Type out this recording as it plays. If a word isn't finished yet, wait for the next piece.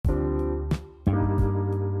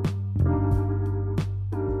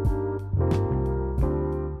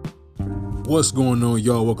What's going on,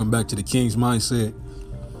 y'all? Welcome back to the King's Mindset.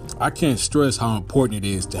 I can't stress how important it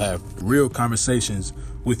is to have real conversations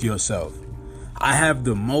with yourself. I have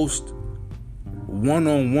the most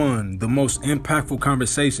one-on-one, the most impactful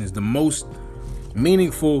conversations, the most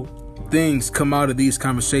meaningful things come out of these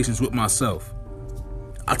conversations with myself.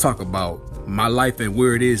 I talk about my life and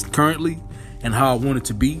where it is currently and how I want it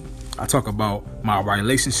to be. I talk about my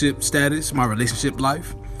relationship status, my relationship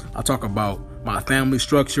life. I talk about my family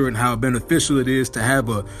structure and how beneficial it is to have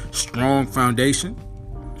a strong foundation.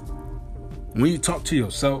 When you talk to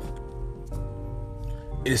yourself,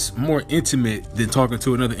 it's more intimate than talking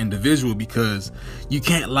to another individual because you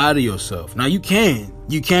can't lie to yourself. Now you can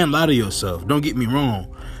lie to yourself. Don't get me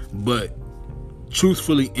wrong, but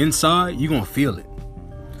truthfully inside, you're going to feel it.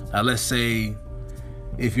 Now let's say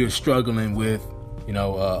if you're struggling with,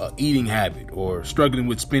 eating habit or struggling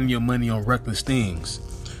with spending your money on reckless things,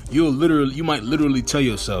 you might literally tell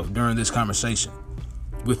yourself during this conversation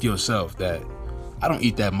with yourself that I don't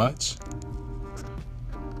eat that much.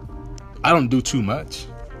 I don't do too much.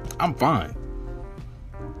 I'm fine.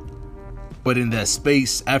 But in that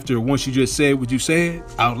space, once you just said what you said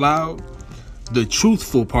out loud, the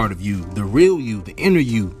truthful part of you, the real you, the inner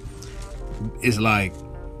you is like,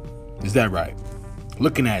 is that right?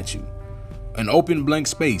 Looking at you. An open blank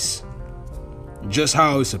space. Just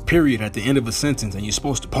how it's a period at the end of a sentence and you're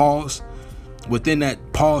supposed to pause. Within that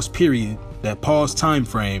pause period, that pause time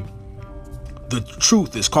frame, the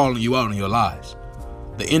truth is calling you out on your lies.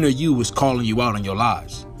 The inner you is calling you out on your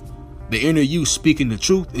lies. The inner you speaking the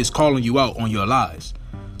truth is calling you out on your lies.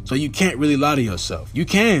 So you can't really lie to yourself. You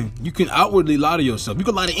can outwardly lie to yourself. You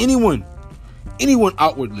can lie to anyone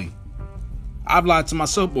outwardly. I've lied to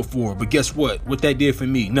myself before, but guess what? What that did for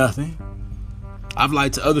me? Nothing. I've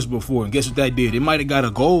lied to others before, and guess what that did? It might have got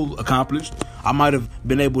a goal accomplished. I might have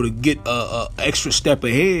been able to get a extra step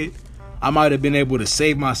ahead. I might have been able to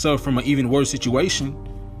save myself from an even worse situation.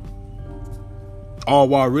 All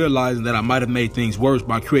while realizing that I might have made things worse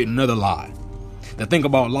by creating another lie. The thing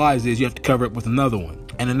about lies is you have to cover it with another one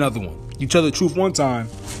and another one. You tell the truth one time,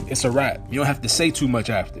 it's a wrap. You don't have to say too much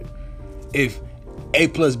after. If A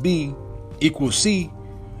plus B equals C,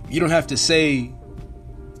 you don't have to say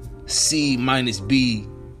C minus B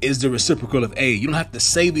is the reciprocal of A. You don't have to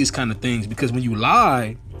say these kind of things because when you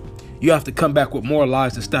lie, you have to come back with more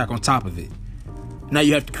lies to stack on top of it. Now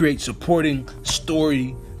you have to create supporting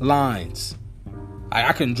story lines.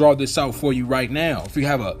 I can draw this out for you right now. If you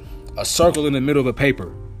have a circle in the middle of a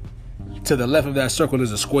paper, to the left of that circle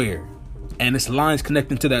is a square, and it's lines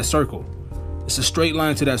connecting to that circle. It's a straight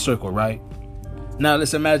line to that circle, right? Now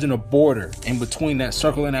let's imagine a border in between that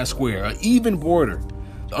circle and that square, an even border.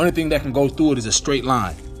 The only thing that can go through it is a straight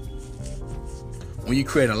line. When you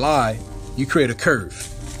create a lie, you create a curve,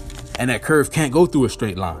 and that curve can't go through a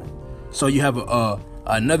straight line. So you have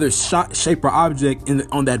another shape or object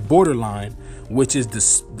on that borderline, which is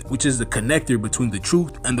the connector between the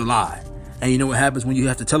truth and the lie. And you know what happens when you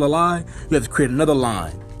have to tell a lie? You have to create another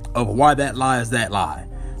line of why that lie is that lie.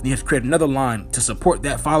 And you have to create another line to support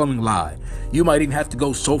that following lie. You might even have to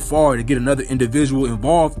go so far to get another individual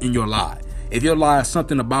involved in your lie. If your lie is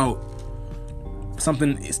something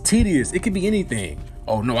is tedious, it could be anything.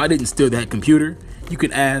 Oh no, I didn't steal that computer. You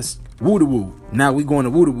can ask Woo-da-woo. Now we going to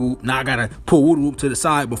Woo-da-woo. Now I gotta pull Woo-da-woo to the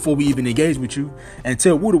side before we even engage with you and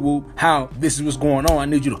tell Woo-da-woo how this is what's going on. I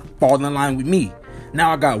need you to fall in line with me.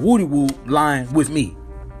 Now I got Woo-da-woo line with me.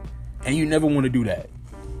 And you never want to do that.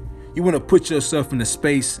 You want to put yourself in a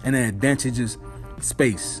space, an advantageous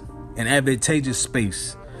space, an advantageous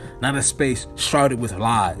space, not a space shrouded with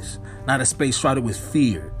lies, not a space shrouded with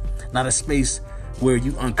fear, not a space where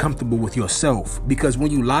you're uncomfortable with yourself. Because when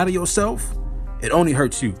you lie to yourself, it only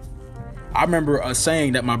hurts you. I remember a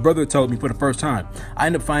saying that my brother told me for the first time. I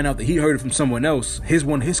ended up finding out that he heard it from someone else,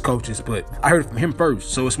 one of his coaches, but I heard it from him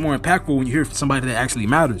first. So it's more impactful when you hear it from somebody that actually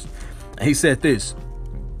matters. And he said this.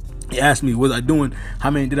 He asked me, was I doing, how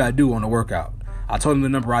many did I do on the workout? I told him the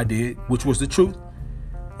number I did, which was the truth.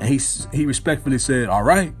 And he respectfully said, all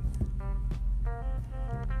right.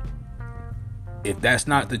 If that's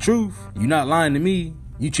not the truth, you're not lying to me.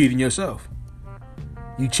 You cheating yourself.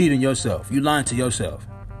 You cheating yourself. You lying to yourself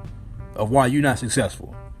of why you're not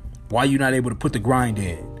successful, why you're not able to put the grind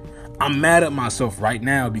in. I'm mad at myself right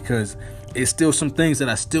now because it's still some things that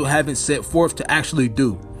I still haven't set forth to actually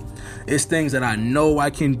do. It's things that I know I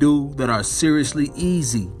can do that are seriously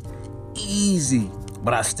easy,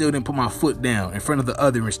 but I still didn't put my foot down in front of the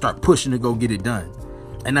other and start pushing to go get it done.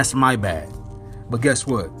 And that's my bad. But guess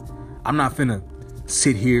what? I'm not finna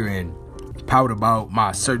sit here and pout about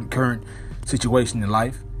my certain current situation in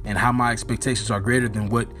life and how my expectations are greater than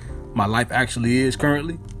what my life actually is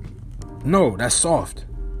currently. No, that's soft.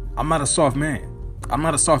 I'm not a soft man. I'm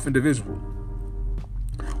not a soft individual.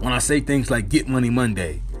 When I say things like get money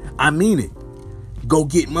Monday, I mean it. Go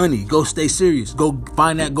get money. Go stay serious. Go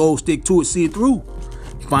find that goal, stick to it, see it through.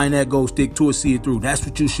 Find that goal, stick to it, see it through. That's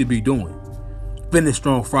what you should be doing. Finish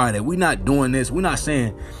Strong Friday. We're not doing this. We're not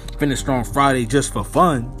saying Finish Strong Friday just for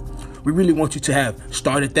fun. We really want you to have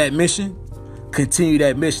started that mission, continue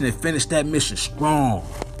that mission, and finish that mission strong.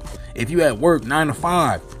 If you at work 9 to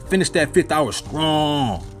 5, finish that 5th hour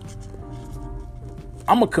strong.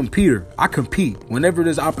 I'm a competitor. I compete. Whenever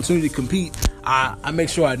there's opportunity to compete, I make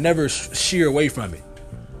sure I never sheer away from it.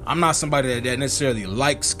 I'm not somebody that necessarily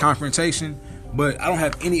likes confrontation, but I don't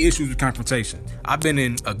have any issues with confrontation. I've been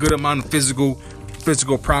in a good amount of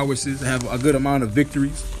physical prowesses, have a good amount of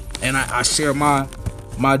victories, and I share my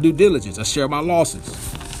due diligence. I share my losses.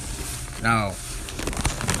 Now,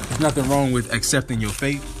 there's nothing wrong with accepting your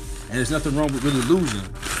fate, and there's nothing wrong with really losing.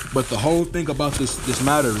 But the whole thing about this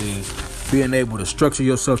matter is being able to structure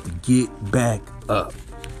yourself to get back up.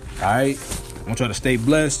 All right? I want y'all to stay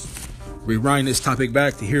blessed. Rewind this topic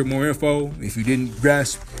back to hear more info. If you didn't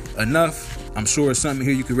grasp enough, I'm sure it's something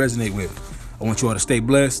here you can resonate with. I want you all to stay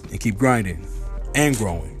blessed and keep grinding and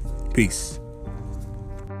growing. Peace.